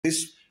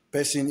This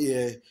person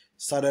here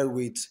started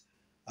with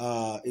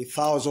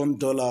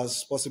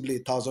 $1,000, possibly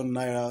 1,000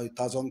 naira,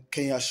 1,000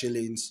 Kenya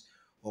shillings,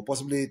 or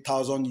possibly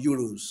 1,000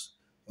 euros.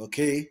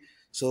 Okay,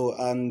 so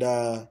and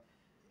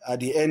at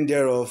the end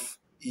thereof,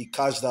 he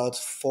cashed out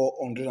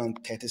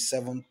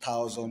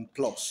 437,000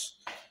 plus.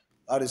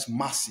 That is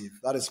massive.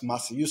 That is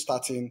massive. You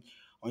starting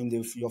on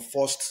your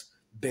first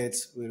bet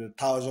with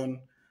 1,000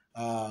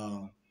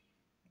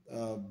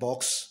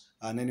 bucks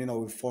and ending up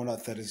with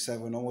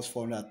 437, almost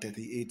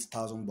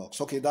 438,000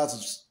 bucks. Okay,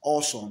 that's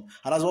awesome.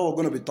 And that's what we're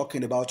going to be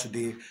talking about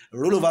today.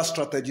 Rollover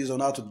strategies on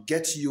how to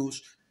get you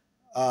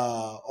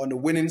on the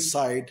winning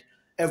side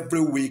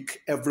every week,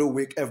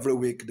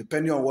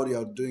 depending on what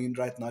you're doing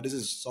right now. This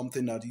is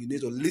something that you need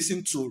to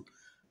listen to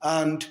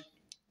and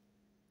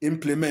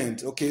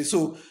implement. Okay,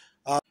 so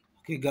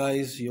okay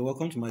guys, you're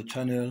welcome to my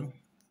channel.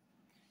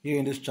 Here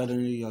in this channel,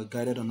 you are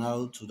guided on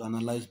how to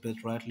analyze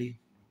bet rightly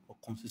for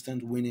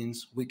consistent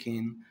winnings week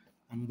in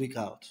and week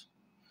out.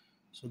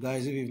 So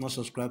guys, if you've not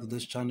subscribed to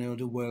this channel,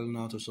 do well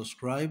now to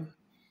subscribe,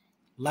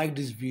 like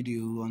this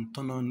video and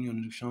turn on your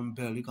notification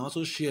bell. You can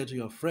also share to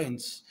your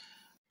friends.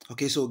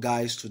 Okay, so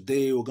guys,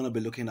 today we're going to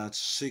be looking at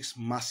 6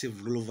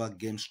 massive rollover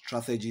game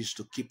strategies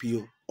to keep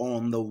you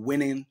on the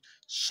winning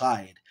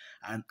side.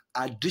 And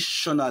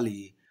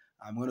additionally,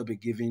 I'm going to be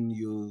giving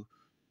you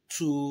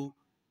 2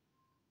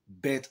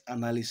 bet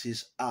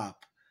analysis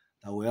app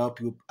that will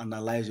help you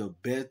analyze your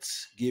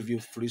bets, give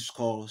you free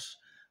scores,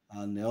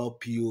 and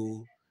help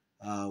you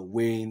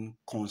win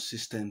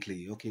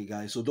consistently. Okay,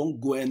 guys, so don't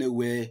go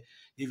anywhere.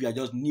 If you are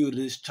just new to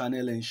this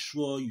channel,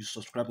 ensure you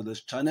subscribe to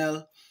this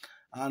channel.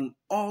 And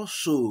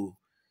also,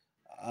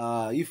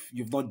 if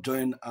you've not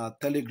joined our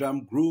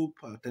Telegram group,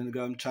 our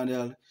Telegram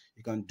channel,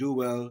 you can do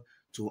well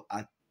to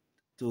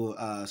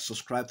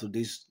subscribe to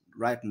this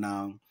right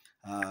now.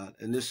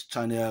 In this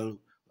channel,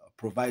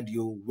 provide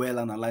you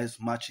well-analyzed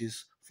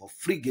matches for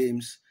free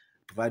games,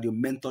 provide you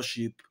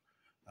mentorship,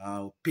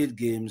 paid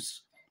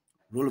games,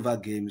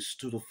 rollover games,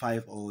 2 to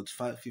 5 odds,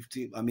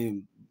 550,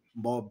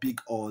 more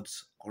big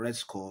odds, correct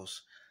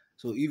scores.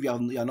 So if you're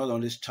not on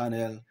this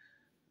channel,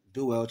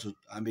 do well to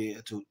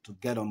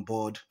get on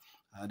board.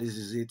 This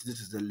is it.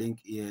 This is the link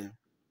here.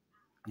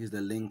 This is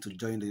the link to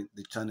join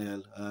the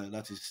channel.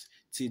 That is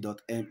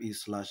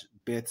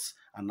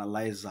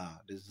t.me/betsanalyzer.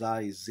 The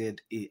ZAR is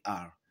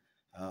ZAR.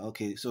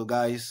 Okay, so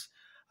guys,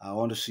 I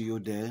want to see you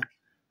there.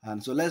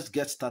 And so let's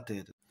get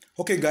started.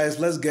 Okay, guys,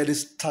 let's get it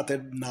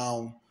started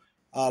now.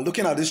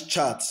 Looking at this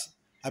chart,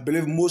 I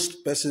believe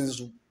most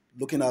persons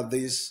looking at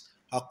this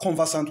are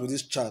conversant with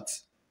this chart.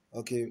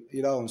 Okay,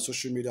 either on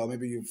social media or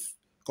maybe you've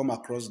come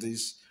across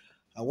this.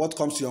 What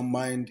comes to your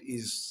mind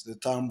is the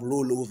term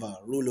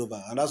rollover,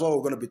 and that's what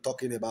we're going to be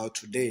talking about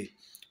today.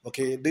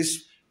 Okay,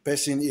 this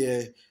person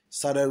here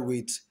started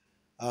with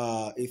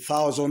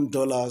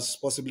 $1,000,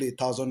 possibly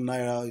 1,000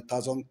 naira,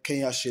 1,000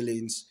 Kenya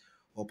shillings,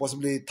 or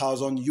possibly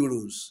 1,000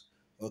 euros.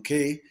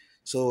 Okay,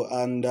 so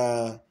and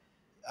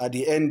at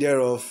the end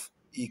thereof,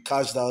 he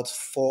cashed out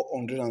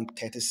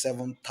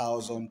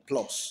 437,000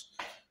 plus.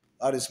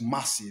 That is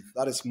massive.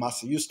 That is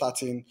massive. You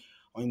starting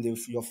on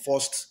your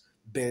first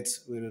bet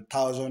with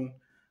 1,000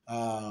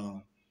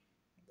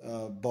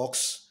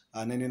 bucks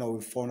and ending up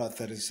with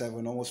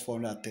 437, almost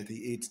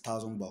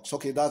 438,000 bucks.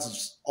 Okay,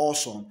 that's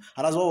awesome.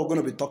 And that's what we're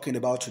going to be talking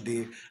about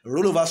today.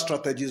 Rollover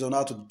strategies on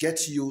how to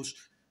get you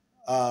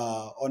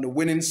on the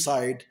winning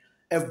side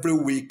every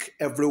week,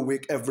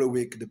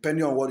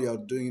 depending on what you're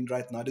doing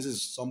right now. This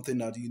is something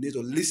that you need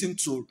to listen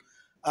to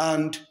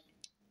and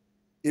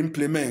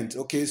implement.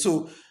 Okay,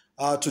 so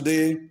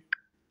today,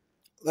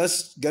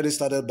 let's get it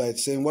started by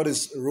saying what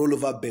is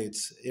rollover bet.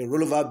 A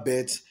rollover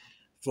bet,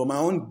 from my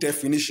own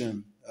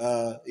definition,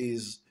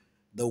 is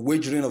the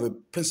wagering of a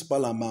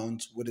principal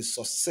amount with a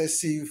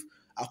successive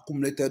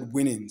accumulated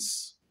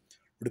winnings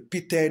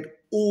repeated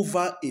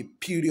over a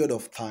period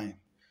of time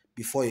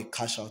before a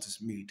cash out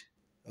is made.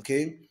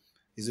 Okay,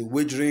 it's a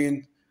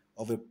wagering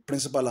of a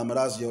principal amount.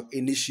 That's your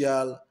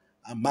initial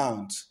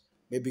amount.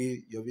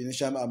 Maybe your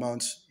initial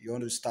amount you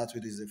want to start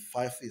with is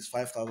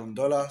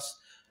 $5,000.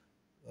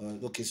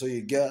 Okay, so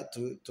you get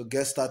to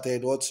get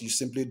started. What you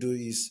simply do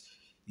is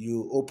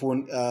you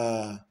open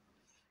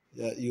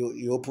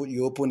you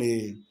open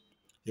a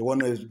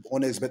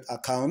 1xBet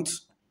account,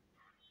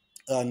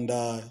 and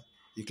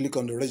you click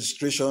on the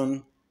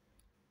registration.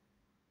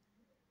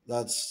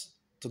 That's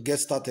to get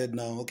started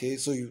now. Okay,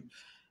 so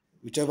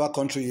whichever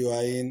country you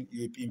are in,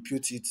 you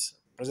impute it.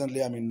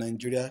 Presently, I'm in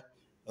Nigeria.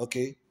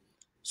 Okay,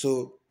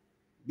 so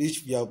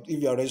if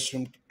you are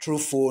registering through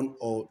phone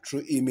or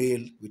through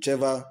email,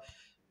 whichever,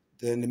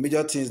 then the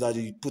major things that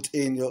you put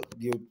in the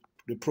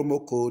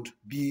promo code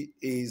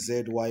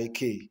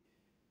BAZYK,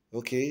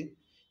 okay,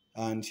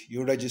 and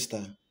you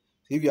register.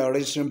 If you are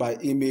registering by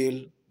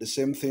email, the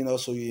same thing.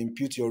 Also, you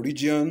impute your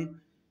region, you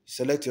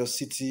select your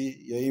city,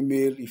 your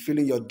email, you fill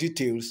in your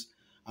details,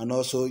 and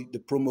also the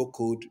promo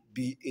code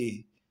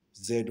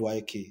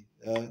BAZYK.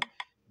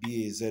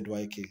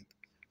 BAZYK.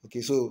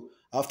 Okay, so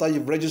after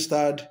you've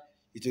registered,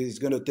 it is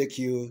going to take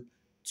you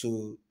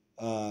to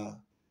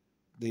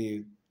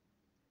the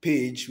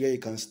page where you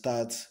can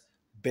start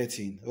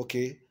betting.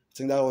 Okay, I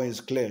think that one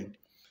is clear.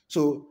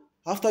 So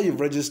after you've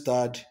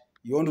registered,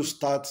 you want to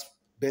start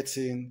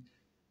betting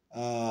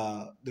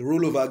the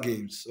rollover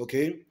games.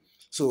 Okay,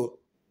 so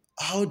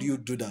how do you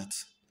do that?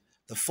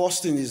 The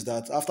first thing is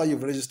that after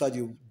you've registered,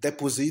 you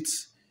deposit,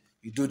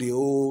 you do the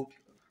whole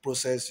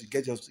process, you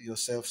get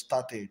yourself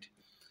started.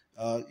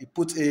 You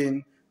put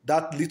in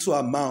that little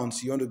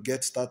amount you want to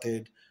get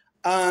started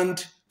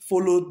and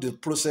follow the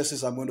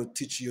processes I'm going to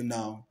teach you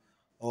now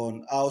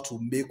on how to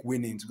make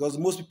winnings, because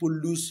most people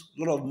lose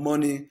a lot of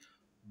money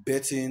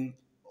betting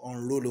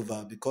on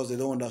rollover because they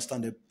don't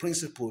understand the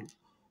principle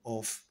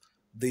of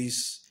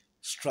these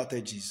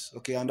strategies.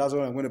 Okay, and that's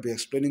what I'm going to be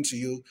explaining to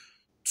you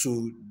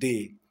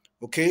today.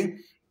 Okay,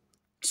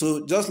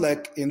 so just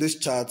like in this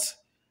chart,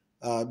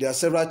 there are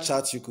several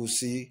charts you could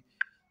see.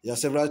 There are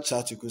several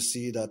charts you could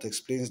see that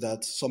explains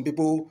that some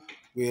people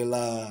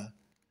will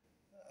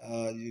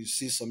you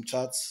see some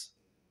charts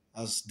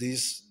as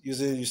this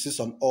using, you see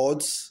some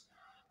odds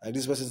like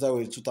this person started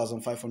with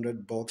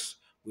 2,500 bucks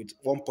with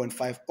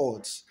 1.5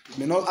 odds. It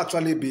may not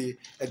actually be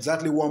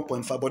exactly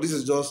 1.5, but this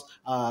is just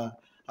an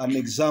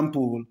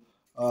example,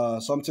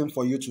 something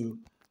for you to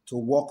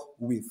work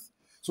with.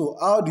 So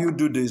how do you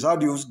do this? How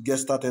do you get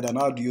started, and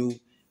how do you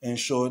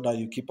ensure that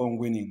you keep on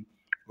winning?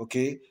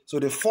 Okay, so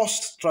the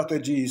first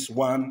strategy is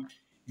one,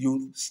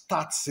 you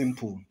start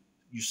simple.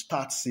 You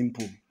start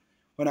simple.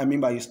 When I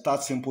mean by you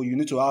start simple, you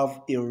need to have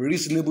a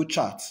reasonable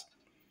chart.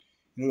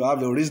 You need to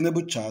have a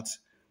reasonable chart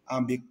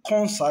and be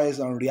concise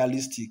and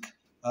realistic.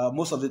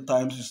 Most of the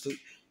times,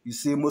 you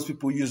see most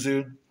people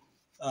using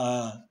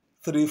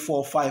 3,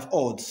 4, 5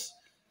 odds.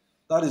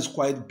 That is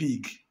quite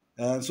big.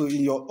 So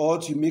in your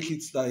odds, you make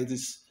it that it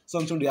is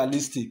something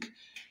realistic.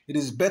 It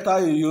is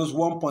better you use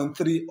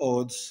 1.3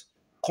 odds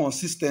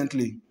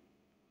consistently.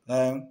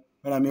 When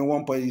I mean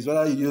 1 point, it's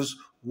better you use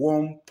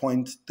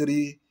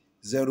 1.30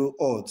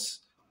 odds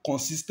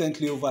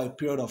consistently over a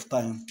period of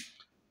time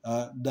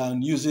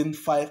than using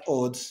 5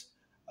 odds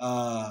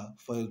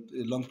for a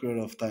long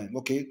period of time.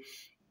 Okay,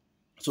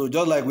 so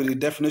just like with the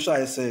definition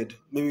I said,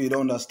 maybe you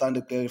don't understand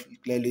it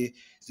clearly.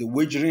 It's the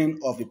wagering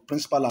of a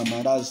principal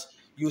amount, as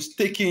you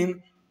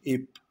staking a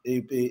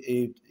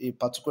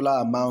particular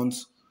amount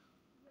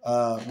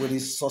with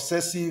its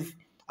successive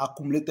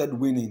accumulated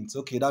winnings.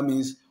 Okay, that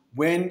means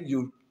when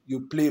you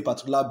play a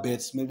particular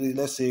bet, maybe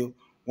let's say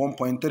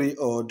 1.3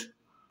 odd,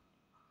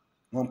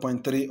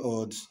 1.3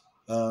 odds,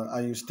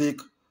 and you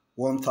stake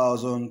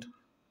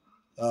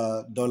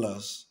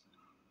 $1,000,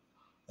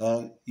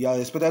 you are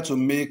expected to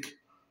make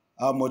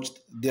how much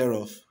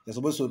thereof? You're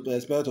supposed to be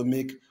expected to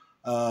make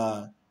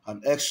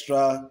an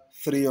extra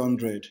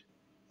 $300,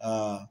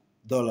 an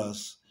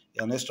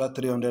extra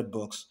 300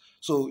 bucks.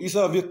 So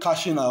instead of you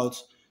cashing out,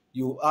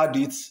 you add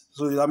it.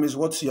 So that means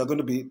what you are going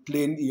to be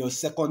playing in your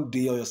second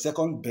day or your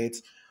second bet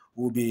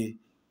will be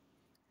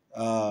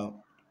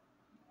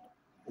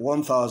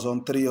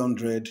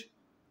 1,300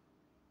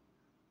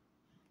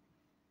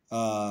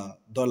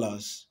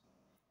 dollars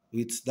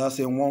with that's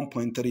a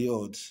 1.3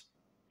 odds.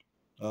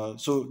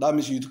 So that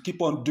means you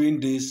keep on doing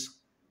this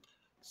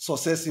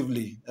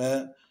successively,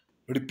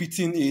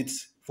 repeating it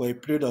for a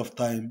period of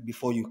time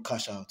before you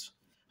cash out.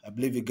 I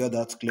believe you got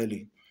that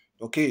clearly.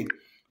 Okay,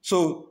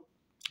 so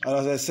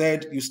as I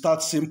said, you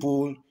start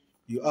simple,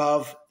 you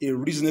have a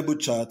reasonable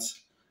chart,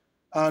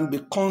 and be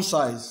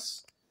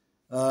concise,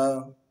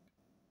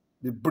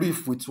 be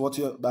brief with what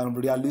you're and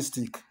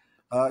realistic.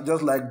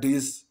 Just like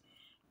this,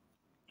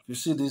 you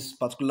see this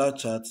particular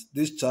chart,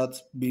 this chart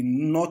may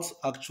not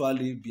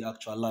actually be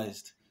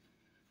actualized.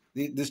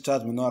 This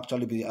chart may not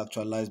actually be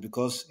actualized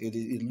because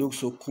it looks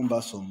so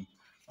cumbersome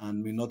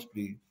and may not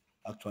be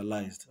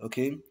actualized.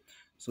 Okay,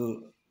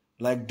 so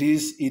like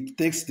this, it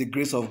takes the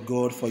grace of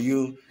God for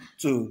you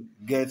to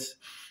get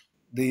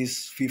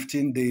these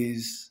 15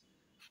 days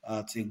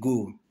at a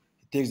go.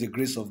 It takes the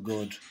grace of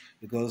God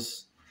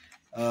because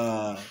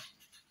uh,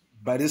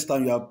 by this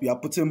time you are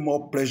putting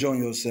more pressure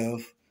on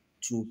yourself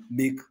to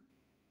make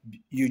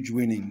huge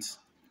winnings.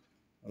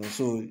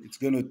 So it's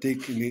going to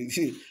take.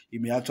 It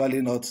may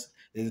actually not.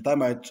 There's a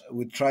time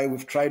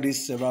we've tried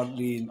this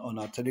severally on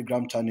our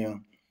Telegram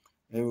channel.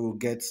 Maybe we'll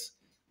get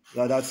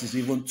that is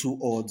even 2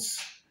 odds.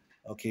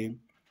 Okay,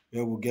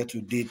 where we'll get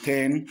to day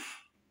 10.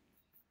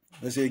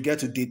 Let's say you get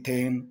to day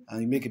 10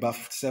 and you make about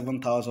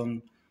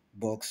 57,000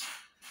 bucks.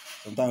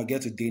 Sometimes you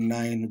get to day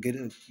 9, you get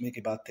to make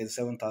about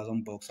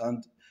 37,000 bucks.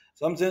 And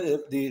something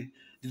the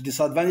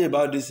disadvantage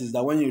about this is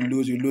that when you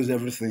lose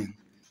everything.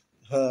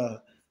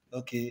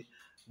 Okay,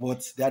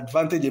 but the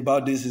advantage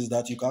about this is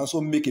that you can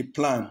also make a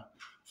plan.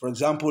 For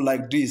example,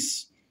 like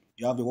this,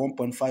 you have a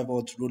 1.5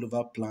 odds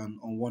rollover plan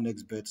on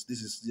 1xbet.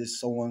 This is just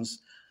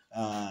someone's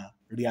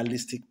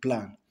realistic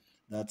plan.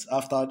 That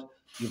after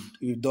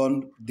you've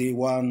done day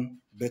 1,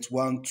 bet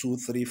 1, 2,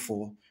 3,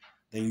 4,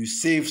 then you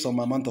save some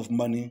amount of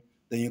money,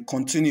 then you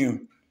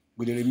continue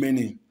with the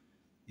remaining.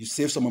 You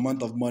save some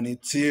amount of money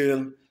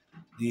till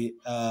the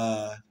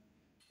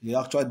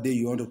actual day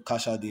you want to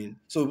cash out the.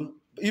 So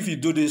if you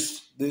do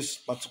this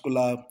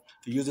particular,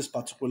 if you use this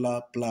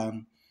particular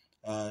plan,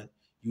 uh,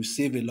 you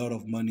save a lot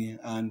of money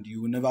and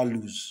you will never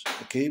lose.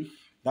 Okay,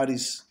 that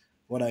is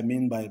what I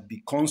mean by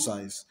be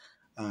concise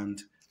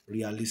and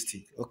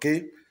realistic.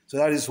 Okay, so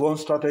that is one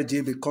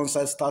strategy: be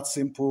concise, start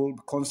simple,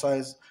 be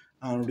concise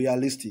and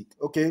realistic.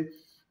 Okay,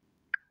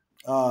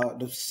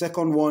 the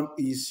second one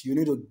is you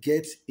need to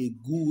get a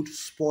good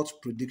sports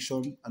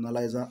prediction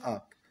analyzer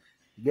app.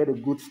 Get a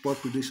good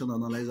sports prediction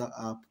analyzer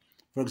app.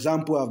 For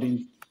example,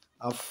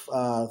 I've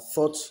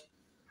thought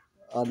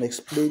and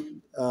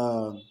explained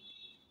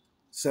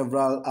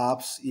several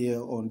apps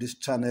here on this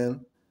channel.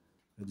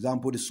 For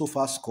example, the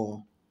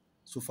SOFASCORE.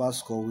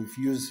 SOFASCORE we've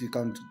used. You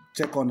can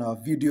check on our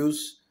videos.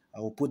 I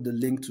will put the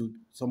link to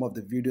some of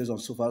the videos on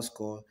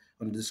SOFASCORE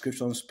on the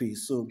description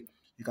space. So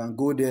you can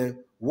go there,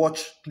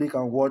 watch, click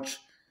and watch.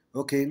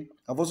 Okay.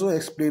 I've also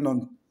explained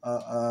on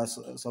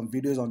some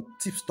videos on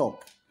TipStop.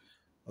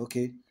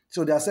 Okay.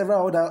 So there are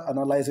several other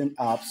analyzing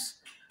apps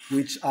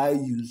which I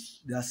use.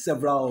 There are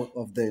several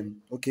of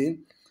them. Okay.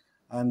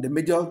 And the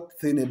major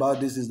thing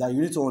about this is that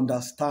you need to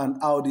understand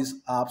how these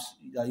apps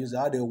are used,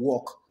 how they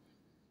work.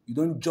 You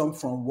don't jump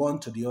from one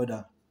to the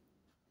other.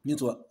 You need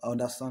to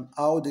understand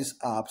how these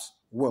apps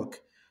work.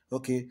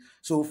 Okay,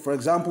 so for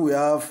example, we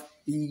have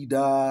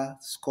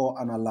iddaa score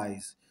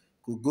analyze.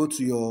 You could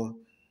go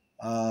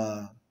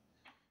uh,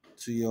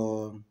 to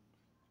your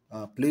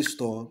Play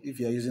Store if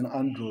you're using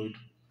Android.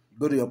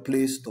 Go to your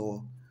Play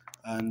Store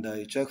and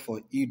you check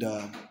for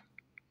iddaa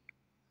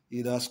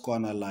score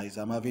analyze.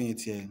 I'm having it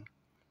here.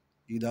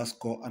 iddaa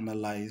score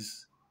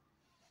analyze.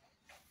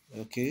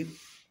 Okay,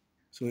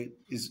 so it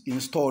is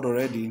installed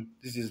already.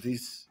 This is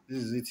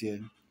it here.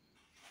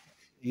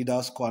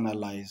 iddaa score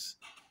analyze.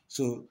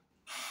 So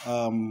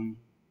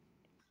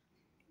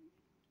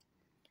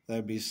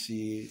let me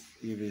see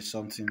if it's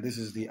something. This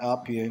is the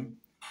app here.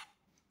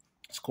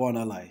 Score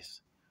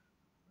analyze.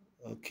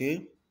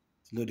 Okay,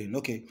 it's loading.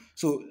 Okay,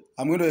 so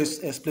I'm going to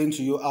explain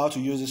to you how to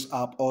use this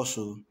app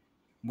also.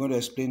 I'm going to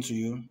explain to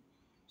you.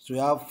 So you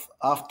have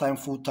half-time,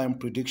 full-time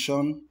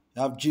prediction.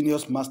 You have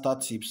genius master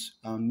tips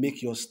and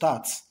make your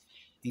stats.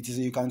 It is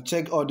you can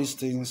check all these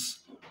things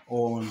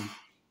on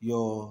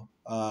your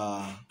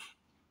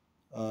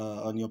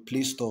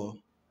Play Store,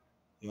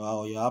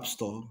 your App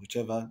Store,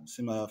 whichever.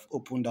 See, I have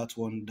opened that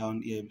one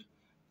down here.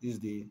 This is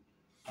the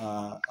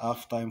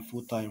half-time,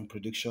 full-time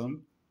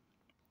prediction.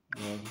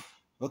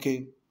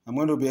 Okay, I'm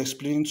going to be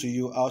explaining to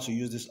you how to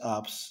use these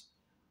apps.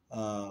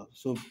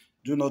 So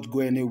do not go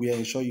anywhere.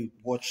 Ensure you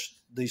watch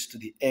this to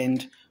the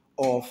end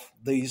of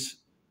this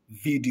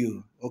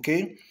video.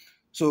 Okay,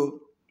 so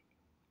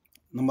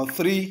number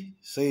 3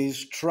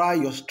 says try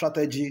your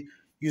strategy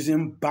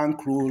using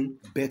bankroll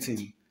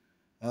betting.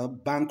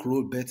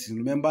 Bankroll betting.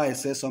 Remember, I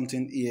said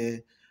something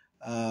here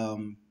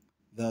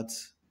that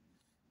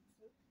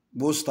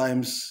most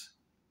times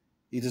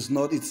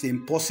it's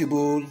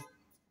impossible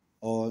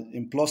or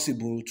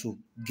implausible to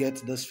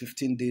get those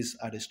 15 days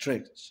at a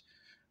stretch.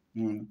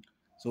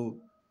 So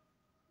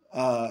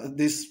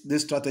this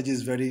strategy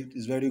is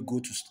very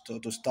good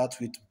to start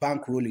with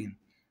bankrolling.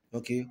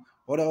 Okay,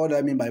 what do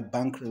I mean by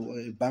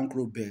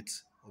bankroll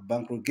bets or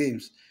bankroll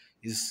games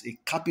is a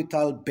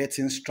capital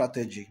betting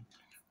strategy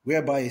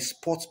whereby a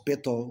sports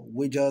bettor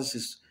wagers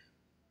his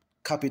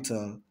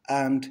capital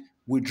and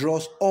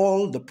withdraws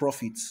all the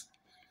profits,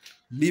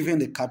 leaving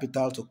the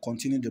capital to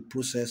continue the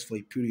process for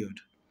a period.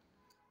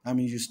 I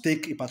mean, you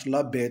stake a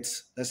particular bet,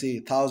 let's say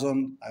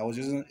 1,000. I was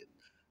using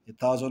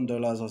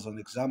 $1,000 as an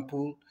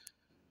example.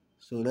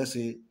 So let's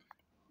say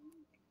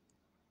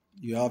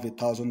you have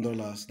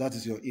 $1,000. That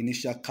is your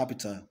initial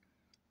capital.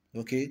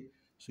 Okay,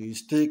 so you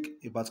stake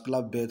a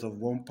particular bet of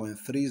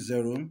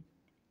 1.30.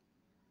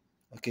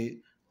 Okay,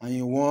 and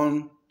you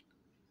won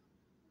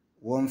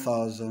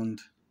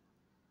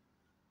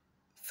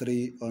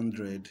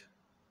 1,300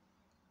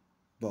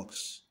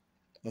 bucks.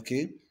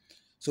 Okay,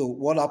 so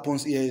what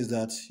happens here is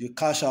that you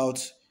cash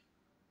out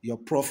your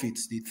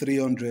profits, the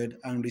 300,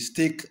 and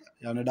restake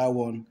another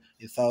one,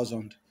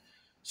 1,000.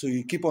 So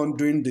you keep on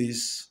doing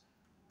this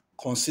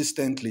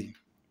consistently.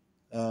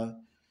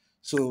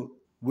 So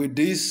with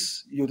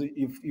this,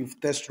 you've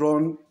test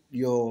run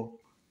uh,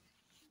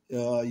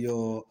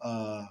 your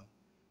uh,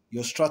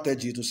 your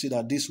strategy to see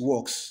that this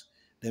works.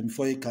 Then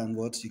before you can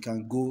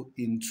go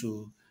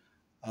into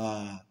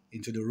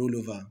the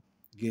rollover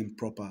game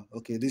proper.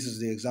 Okay, this is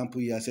the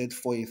example here. I said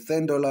for a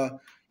 $10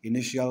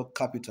 initial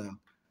capital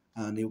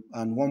and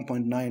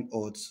 1.9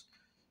 odds,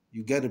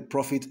 you get a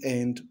profit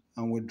earned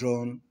and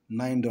withdrawn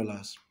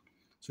 $9.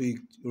 So you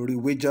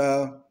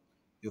rewager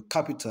your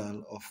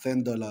capital of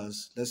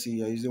 $10. Let's say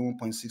you're using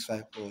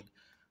 1.65 odd,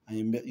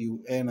 and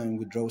you earn and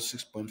withdraw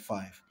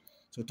 6.5.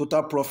 So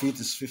total profit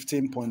is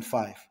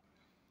 15.5.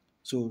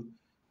 So,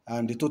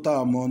 and the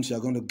total amount you're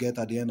going to get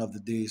at the end of the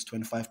day is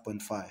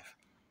 25.5.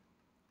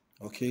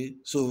 Okay,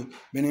 so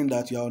meaning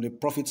that you're on the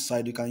profit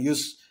side, you can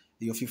use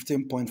your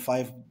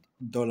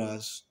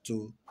 $15.5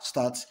 to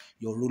start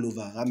your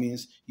rollover. That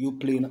means you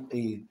playing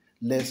a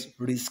less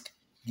risk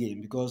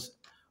game, because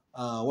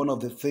one of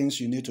the things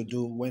you need to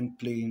do when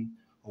playing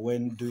or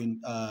when doing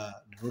the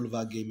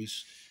rollover game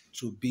is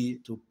to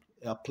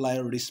apply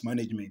risk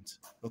management.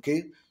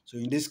 Okay, so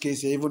in this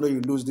case, even though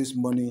you lose this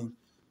money,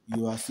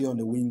 you are still on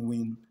the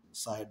win-win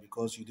side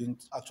because you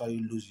didn't actually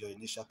lose your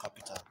initial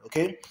capital.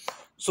 Okay,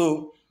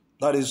 so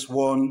that is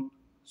one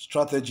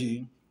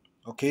strategy.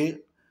 Okay,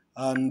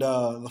 and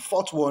the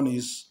fourth one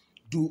is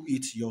do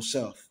it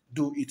yourself.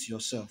 Do it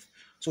yourself.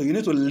 So you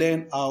need to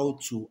learn how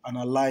to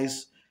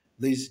analyze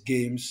these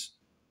games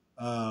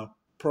uh,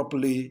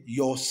 properly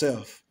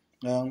yourself.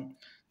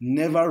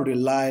 Never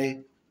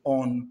rely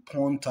on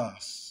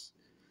punters.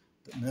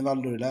 Never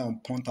rely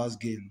on punters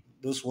game.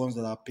 Those ones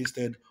that are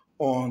pasted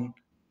on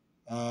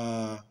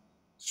uh,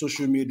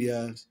 social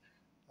media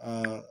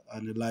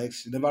and the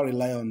likes. Never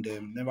rely on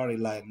them. Never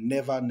rely.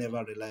 Never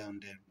rely on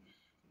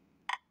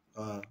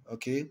them.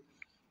 Okay.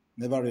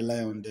 Never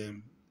rely on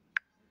them.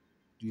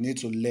 You need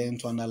to learn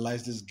to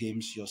analyze these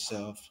games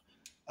yourself.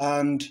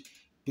 And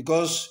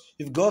because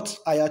you've got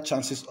higher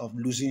chances of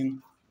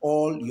losing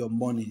all your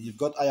money, you've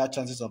got higher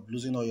chances of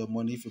losing all your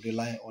money if you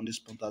rely on this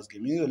punters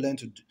game. You need to learn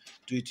to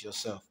do it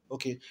yourself.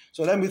 Okay,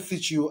 so let me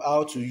teach you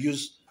how to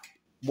use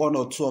one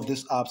or two of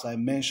these apps I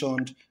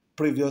mentioned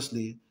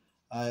previously.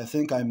 I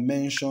think I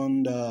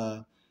mentioned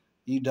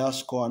iddaa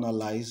score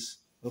analyze.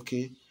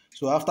 Okay,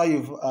 so after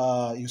you've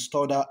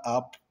installed that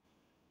app,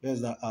 there's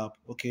that app.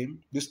 Okay,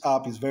 this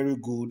app is very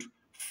good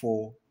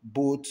for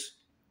both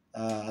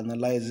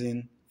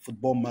analyzing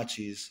football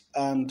matches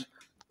and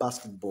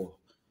basketball.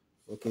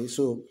 Okay,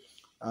 so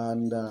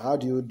and how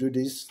do you do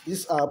this?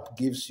 This app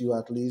gives you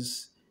at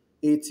least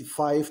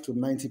 85 to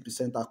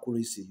 90%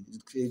 accuracy.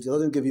 It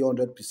doesn't give you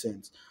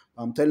 100%.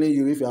 I'm telling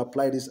you, if you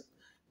apply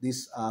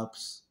these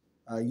apps,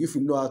 if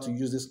you know how to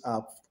use this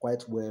app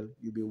quite well,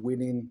 you'll be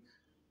winning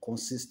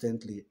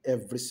consistently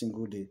every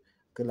single day.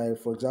 Okay, like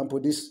for example,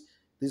 this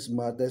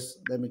month,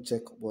 let me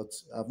check what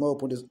I've not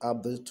opened this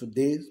app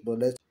today, but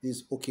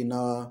this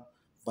Okinawa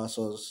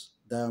versus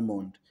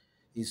Diamond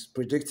is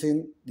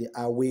predicting the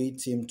away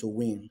team to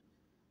win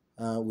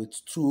with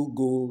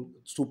 2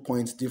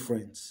 points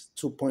difference,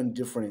 2 point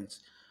difference.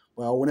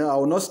 But I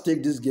will not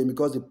stake this game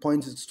because the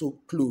point is too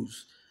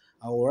close.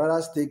 I will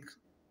rather stake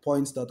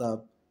points that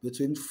are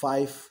between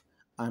 5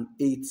 and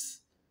 8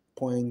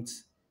 point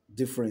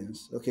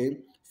difference. Okay,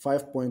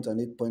 5 point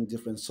and 8 point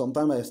difference.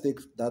 Sometimes I stake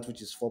that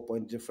which is 4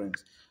 point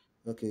difference.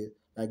 Okay,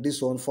 like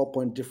this one, 4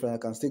 point difference. I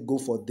can still go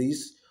for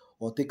this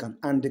or take an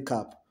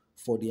handicap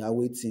for the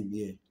away team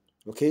here.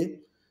 Okay,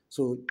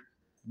 so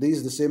this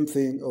is the same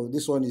thing. Oh,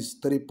 this one is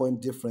 3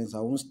 point difference. I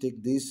won't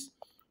take this.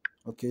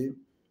 Okay,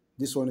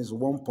 this one is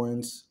 1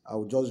 point.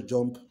 I'll just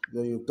jump.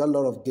 You've got a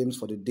lot of games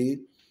for the day.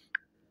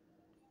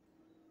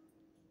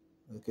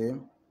 Okay,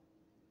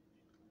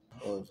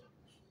 oh,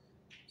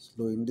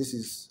 slowing. This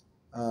is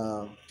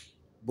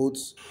both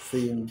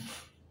theme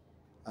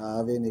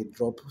having a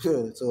drop.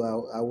 So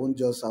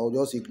I'll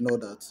just ignore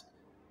that.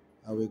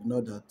 I'll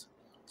ignore that.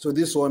 So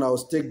this one, I'll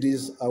take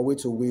this away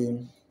to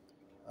win,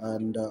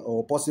 and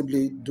or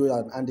possibly do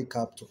an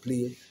handicap to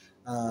play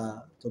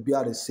to be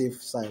at the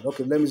safe side.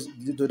 Okay, let me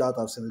do that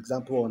as an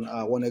example on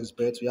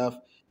 1xbet. We have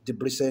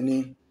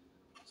Debreceni.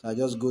 So I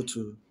just go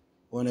to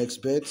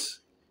 1xbet,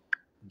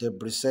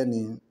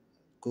 Debreceni,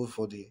 go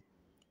for the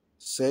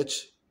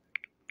search,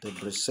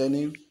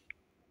 Debreceni,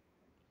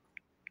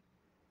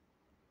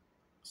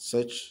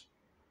 search,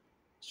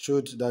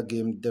 showed that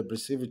game,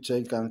 Debreceni,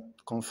 check and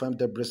confirm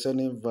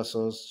Debreceni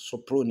versus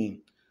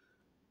Soproni.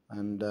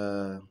 And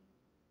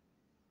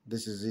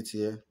this is it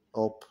here,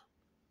 up.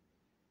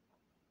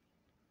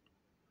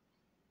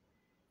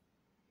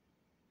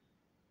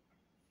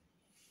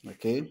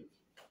 Okay,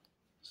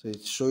 so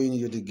it's showing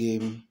you the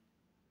game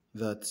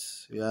that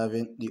you're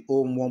having. The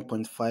home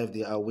 1.5,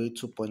 the away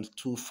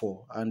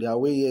 2.24, and the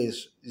away here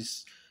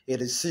is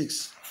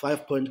 86,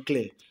 5 point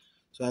clear.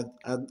 So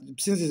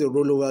since it's a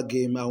rollover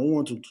game,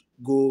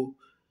 go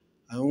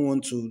I don't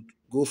want to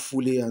go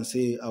fully and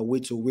say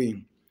away to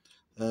win.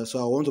 So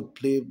I want to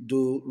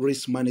do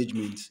risk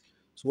management.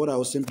 So what I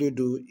will simply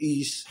do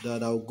is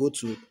that I'll go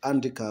to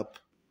handicap,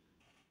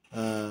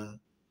 uh,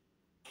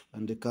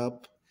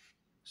 handicap.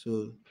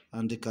 So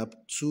handicap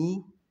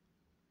 2.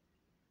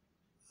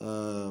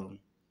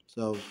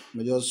 So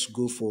I just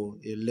go for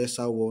a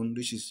lesser one,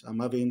 which is I'm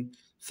having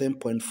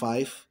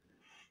 10.5.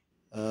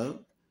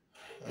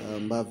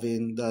 I'm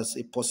having, that's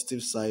a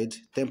positive side,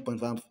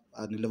 10.5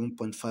 and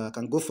 11.5. I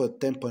can go for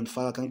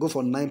 10.5. I can go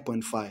for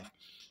 9.5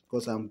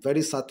 because I'm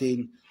very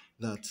certain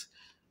that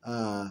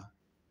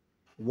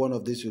one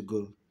of these will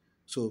go.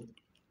 So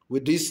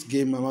with this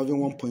game, I'm having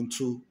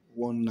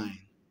 1.219.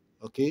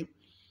 Okay,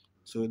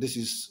 so this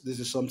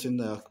is something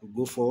that I could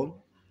go for.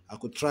 I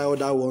could try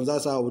other ones.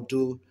 That's how I would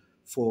do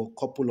for a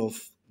couple of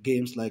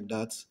games like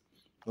that.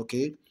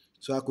 Okay,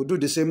 so I could do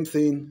the same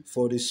thing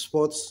for the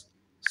sports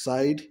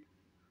side.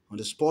 On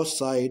the sports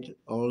side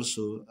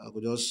also, I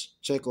could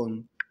just check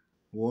on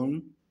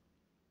one.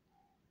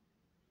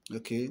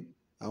 Okay,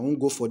 I won't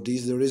go for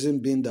this. The reason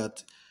being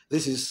that I'm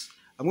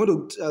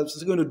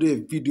still going to do a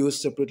video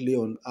separately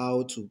on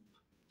how to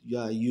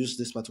use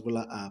this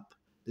particular app,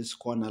 this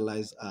Core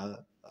Analyze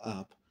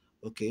app.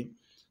 Okay,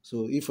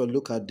 so if I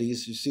look at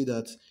this, you see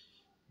that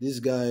These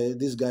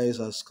guys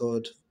have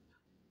scored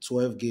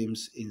 12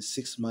 games in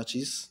 6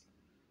 matches.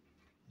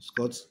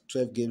 Scored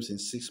 12 games in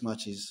 6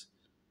 matches.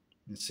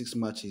 In 6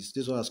 matches.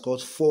 This one has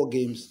scored 4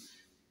 games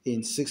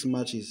in 6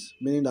 matches,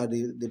 meaning that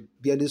they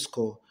barely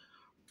score,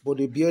 but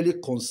they barely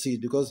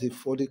concede because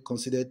they've already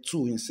conceded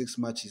 2 in 6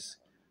 matches.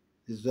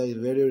 It's a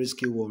very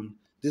risky one.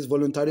 This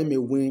voluntary may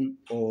win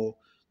or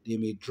they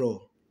may draw.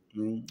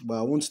 But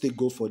I won't still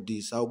go for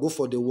this. I'll go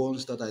for the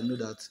ones that I know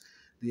that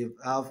they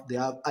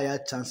have higher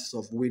chances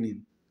of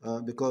winning.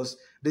 Because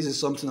this is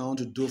something I want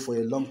to do for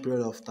a long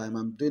period of time.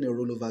 I'm doing a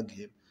rollover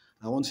game.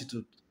 I want it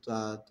to.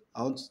 I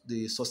want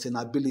the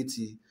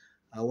sustainability.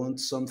 I want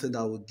something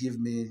that will give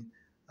me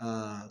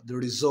the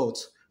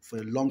result for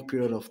a long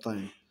period of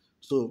time.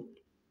 So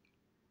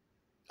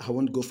I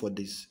won't go for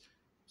this.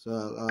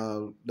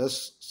 So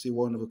let's see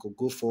one we could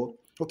go for.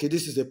 Okay,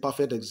 this is a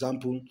perfect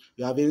example.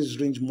 We have this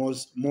range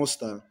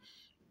monster.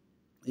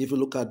 If you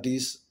look at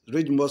this,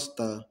 range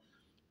monster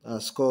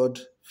scored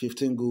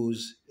 15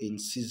 goals in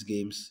 6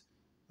 games.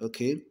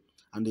 Okay,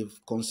 and they've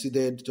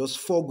conceded just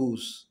 4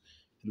 goals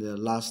in the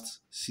last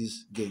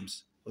 6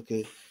 games.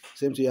 Okay,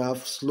 same thing. You have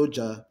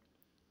Sloga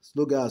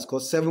has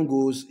scored 7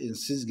 goals in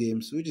 6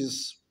 games, which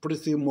is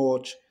pretty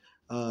much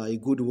a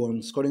good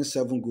one. Scoring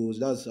 7 goals,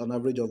 that's an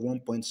average of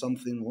 1 point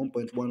something,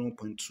 1.1,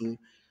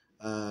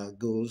 1.2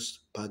 goals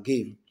per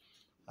game,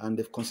 and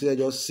they've considered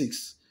just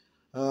 6.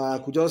 I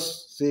could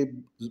just say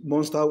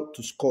monster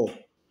to score,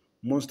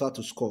 monster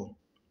to score,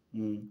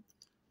 mm,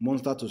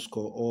 monster to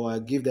score, or I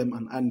give them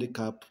an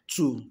handicap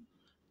 2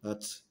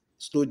 that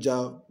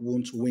Stoja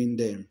won't win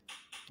them.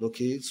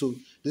 Okay, so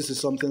this is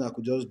something I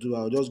could just do.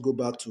 I'll just go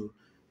back to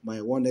my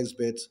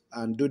 1xbet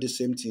and do the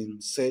same thing,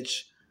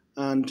 search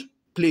and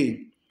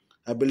play.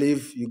 I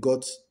believe you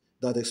got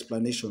that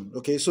explanation.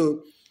 Okay,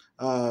 so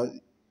uh,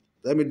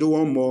 let me do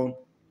one more.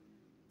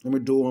 Let me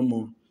do one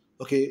more.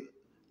 Okay,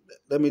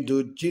 let me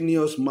do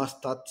genius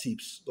master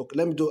tips. Okay,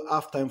 let me do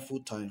halftime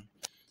full time.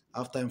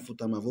 Halftime full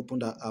time. I've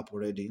opened that app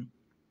already.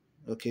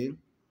 Okay,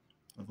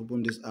 I've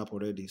opened this app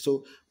already.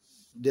 So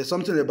there's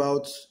something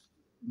about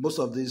most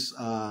of these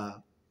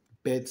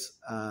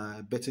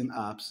betting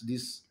apps,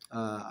 this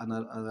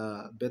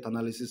bet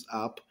analysis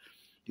app,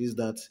 is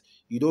that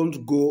you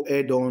don't go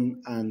head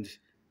on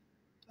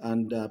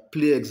and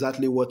play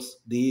exactly what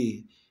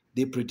they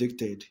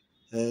predicted.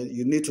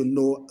 You need to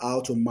know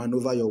how to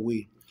maneuver your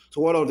way.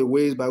 So one of the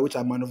ways by which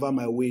I maneuver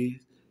my way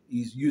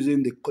is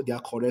using their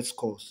correct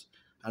scores.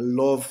 I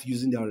love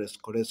using their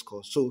correct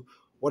scores. So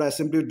what I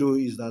simply do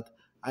is that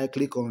I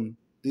click on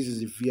this is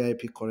the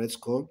VIP correct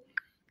score.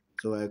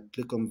 So I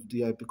click on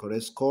VIP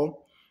correct score,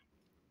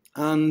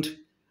 and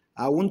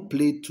I won't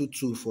play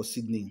 2-2 for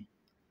Sydney.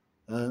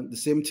 The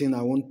same thing,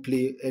 I won't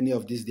play any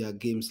of these their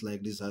games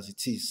like this as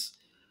it is.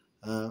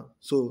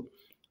 So,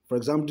 for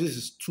example, this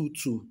is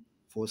 2-2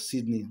 for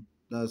Sydney.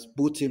 That's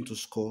both team to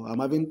score. I'm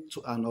having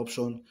an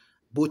option,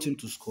 both team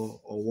to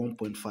score or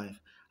 1.5.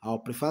 I'll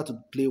prefer to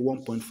play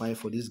 1.5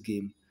 for this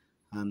game,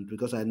 and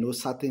because I know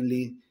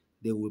certainly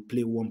they will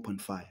play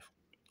 1.5.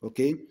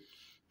 Okay,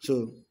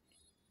 so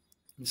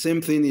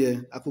same thing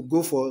here. I could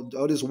go for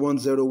all this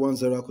 1-0,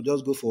 1-0. I could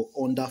just go for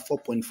under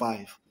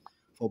 4.5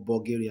 for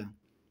Bulgaria.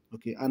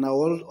 Okay, and I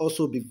will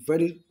also be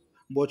very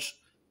much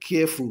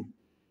careful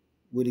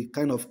with the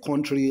kind of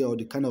country or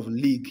the kind of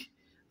league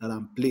that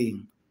I'm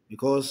playing.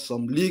 Because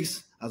some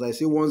leagues, as I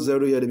say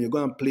 1-0 here, they may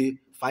go and play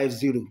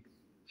 5-0.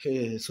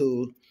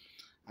 So,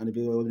 and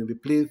if they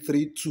play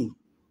 3-2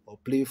 or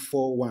play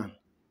 4-1,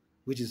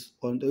 which is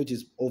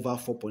over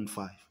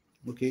 4.5.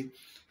 Okay,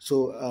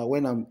 so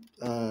when I'm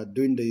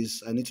doing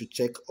this, I need to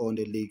check on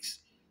the leagues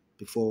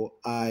before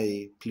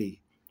I play.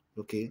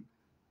 Okay,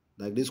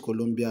 like this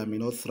Colombia, I may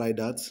not try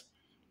that.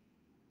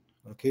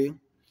 Okay,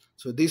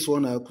 so this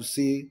one I could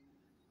see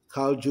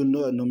Calju,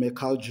 no,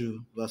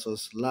 Calju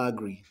versus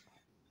Lagri.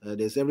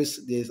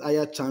 There's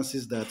higher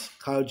chances that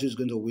Calju is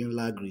going to win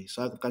Lagri,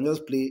 so I can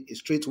just play a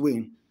straight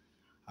win.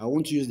 I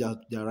won't use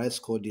their right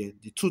score there.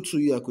 The 2-2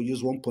 here I could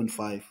use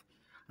 1.5, and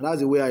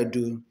that's the way I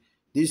do.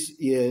 This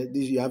year,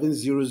 you're having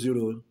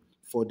 0-0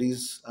 for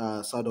this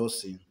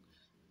Sadosin.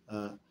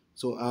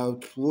 So I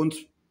won't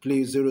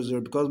play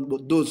 0-0 because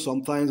those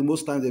sometimes,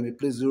 most times they may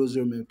play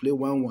 0-0, may play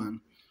 1-1.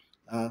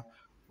 Uh,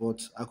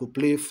 but I could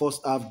play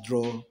first half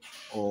draw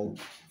or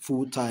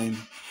full time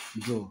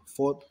draw.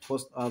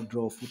 First half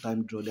draw, full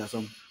time draw. There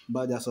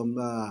are some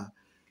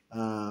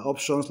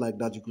options like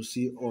that you could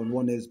see on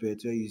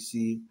 1xbet where you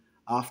see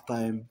half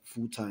time,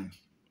 full time,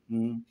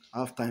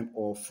 half time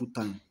or full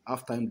time,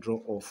 half time draw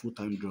or full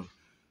time draw.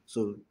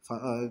 So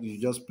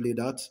you just play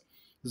that.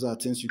 These are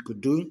things you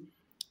could do.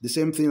 The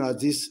same thing as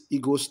this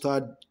Ego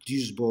Star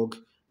Duisburg,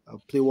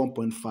 play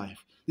 1.5.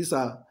 These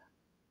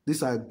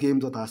are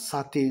games that are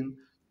certain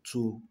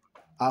to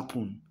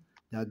happen.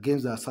 They are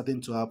games that are certain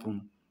to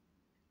happen,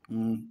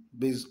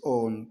 based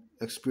on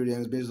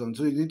experience, based on.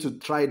 So you need to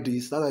try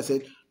this. As I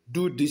said,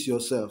 do this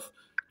yourself.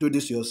 Do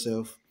this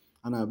yourself.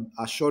 And I'm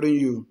assuring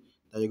you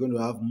that you're going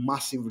to have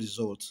massive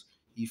results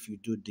if you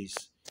do this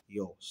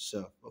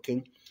yourself.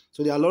 Okay.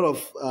 So there are a lot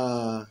of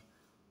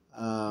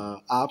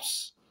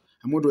apps.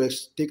 I'm going to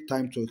take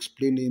time to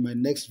explain in my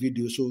next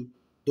video. So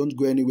don't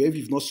go anywhere. If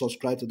you've not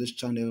subscribed to this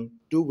channel,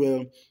 do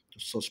well to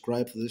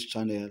subscribe to this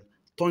channel.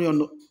 Turn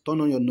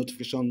on your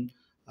notification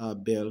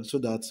bell so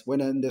that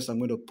when I'm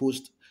going to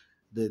post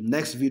the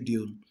next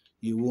video,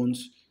 you won't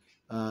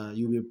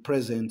you'll be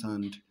present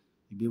and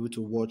you'll be able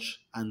to watch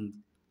and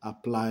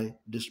apply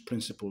these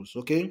principles.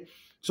 Okay,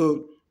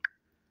 so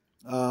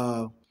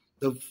uh,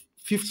 the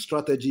fifth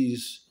strategy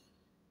is,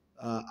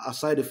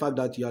 aside the fact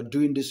that you are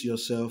doing this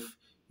yourself,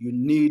 you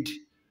need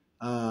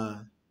uh,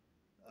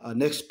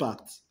 an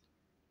expert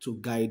to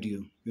guide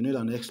you. You need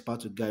an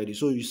expert to guide you.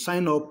 So you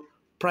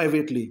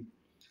privately,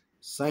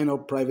 sign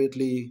up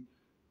privately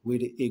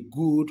with a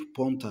good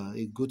punter,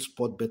 a good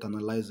sport bet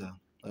analyzer.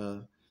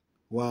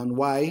 One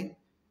why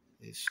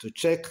is to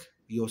check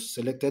your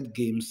selected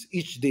games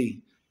each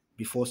day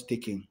before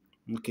staking.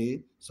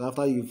 Okay, so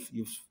after you've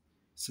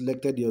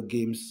selected your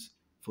games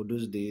for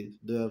those days,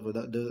 for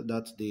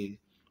that day,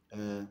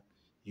 uh,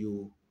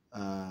 you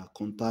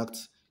contact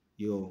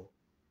your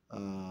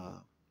uh,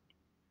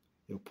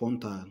 your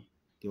punter,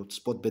 your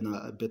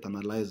bet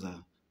analyzer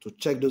to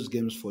check those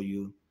games for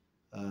you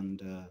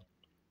and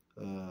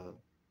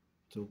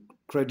to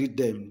credit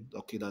them.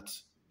 Okay, that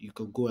you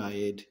can go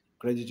ahead,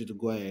 credit you to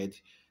go ahead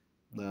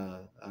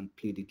and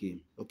play the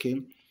game.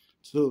 Okay,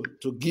 so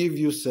to give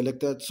you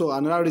selected, so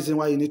another reason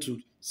why you need to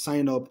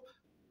sign up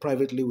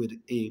privately with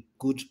a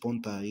good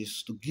punter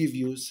is to give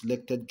you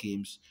selected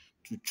games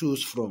to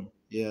choose from.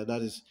 Yeah,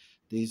 that is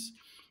this,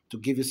 to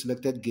give you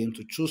selected game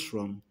to choose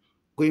from,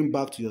 going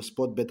back to your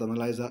sport bet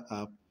analyzer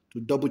app to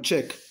double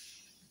check.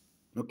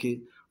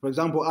 Okay, for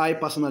example, I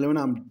personally, when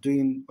I'm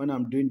doing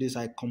this,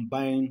 I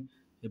combine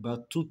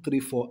about two, three,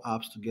 four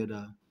apps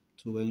together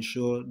to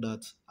ensure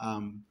that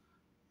uh,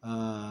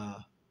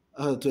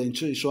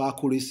 ensure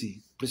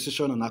accuracy,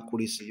 precision, and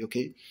accuracy.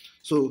 Okay,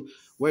 so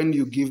when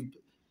you give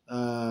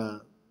uh,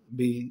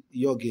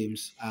 your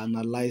games,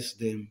 analyze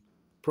them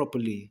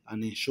properly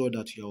and ensure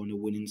that you're on the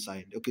winning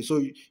side. Okay, so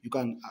you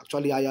can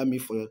actually hire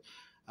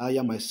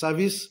my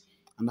service,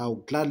 and I'll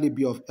gladly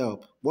be of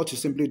help. What you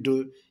simply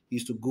do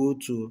is to go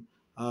to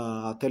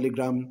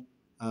Telegram,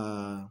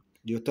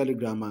 your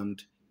Telegram,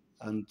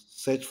 and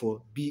search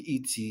for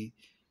BET.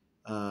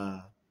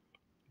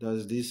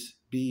 There's this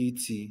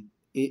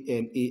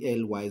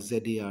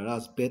BETANALYZAR.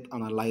 That's Bet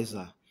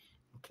Analyzer.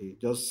 Okay,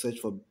 just search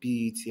for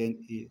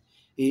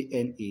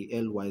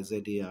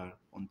BETANALYZAR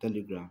on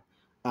Telegram,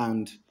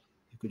 and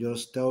you could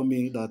just tell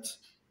me that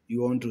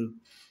you want to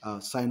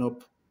sign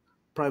up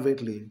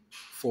privately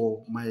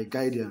for my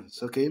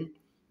guidance. Okay, it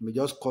may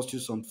just cost you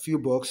some few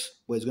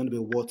bucks, but it's going to be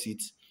worth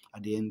it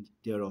at the end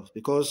thereof,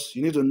 because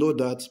you need to know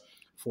that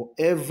for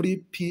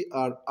every PRIZE,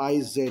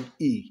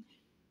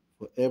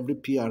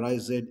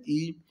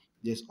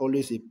 there's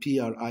always a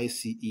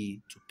PRICE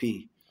to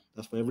pay.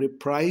 That's for every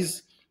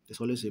price, there's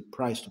always a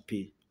price to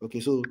pay. Okay,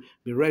 so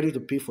be ready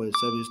to pay for a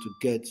service to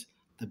get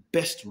the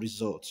best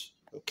results.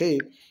 Okay,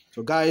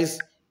 so guys,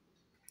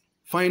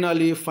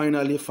 finally, for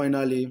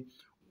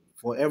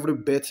every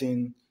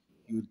betting,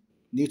 you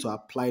need to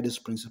apply this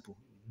principle.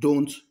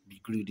 Don't be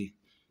greedy.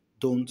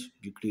 Don't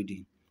be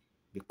greedy.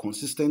 Be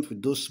consistent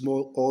with those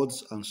small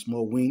odds and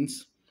small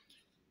wins.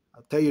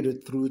 I'll tell you the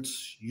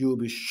truth, you'll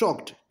be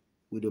shocked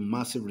with the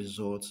massive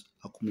results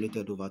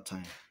accumulated over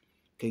time.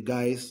 Okay,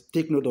 guys,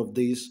 take note of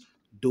this.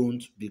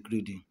 Don't be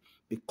greedy.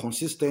 Be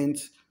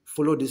consistent.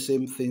 Follow the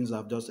same things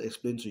I've just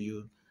explained to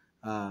you.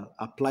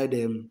 Apply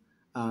them,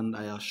 and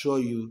I assure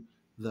you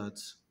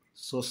that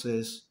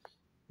success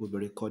will be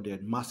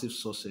recorded. Massive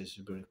success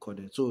will be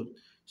recorded. So,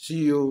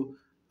 see you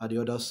at the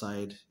other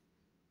side.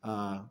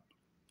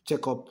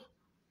 Check up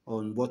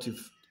on what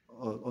if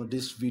on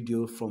this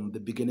video from the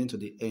beginning to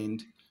the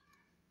end.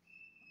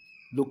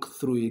 Look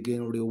through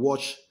again,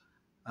 rewatch,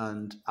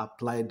 and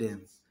apply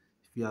them.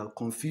 If you are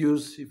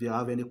confused, if you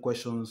have any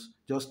questions,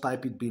 just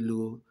type it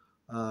below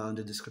in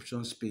the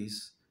description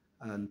space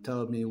and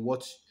tell me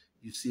what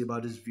you see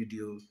about this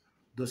video.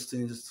 Those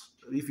things,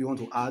 if you want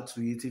to add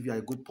to it, if you are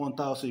a good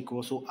punter, so you can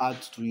also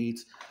add to it.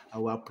 I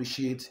will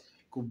appreciate.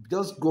 You could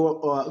just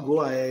go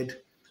ahead,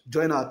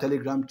 join our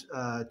Telegram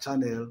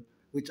channel,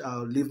 which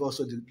I'll leave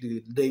also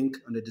the link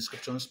in the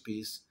description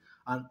space,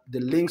 and the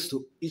links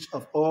to each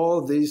of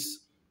all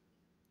these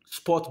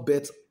sport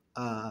bet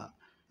uh,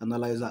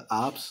 analyzer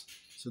apps,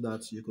 so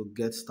that you could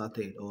get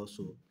started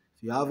also.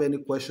 If you have any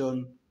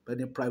question,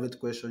 any private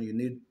question, you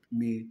need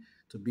me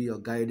to be your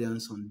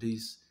guidance on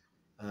this,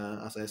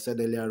 as I said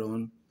earlier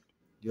on,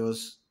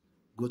 just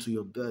go to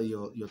your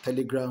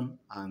Telegram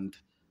and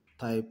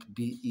type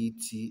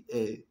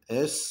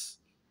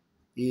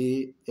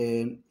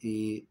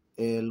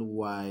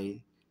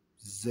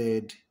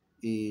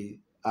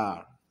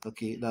BETSANALYZAR.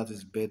 Okay, that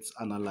is bet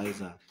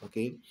analyzer.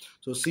 Okay,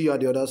 so see you at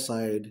the other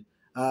side,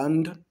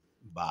 and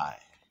bye.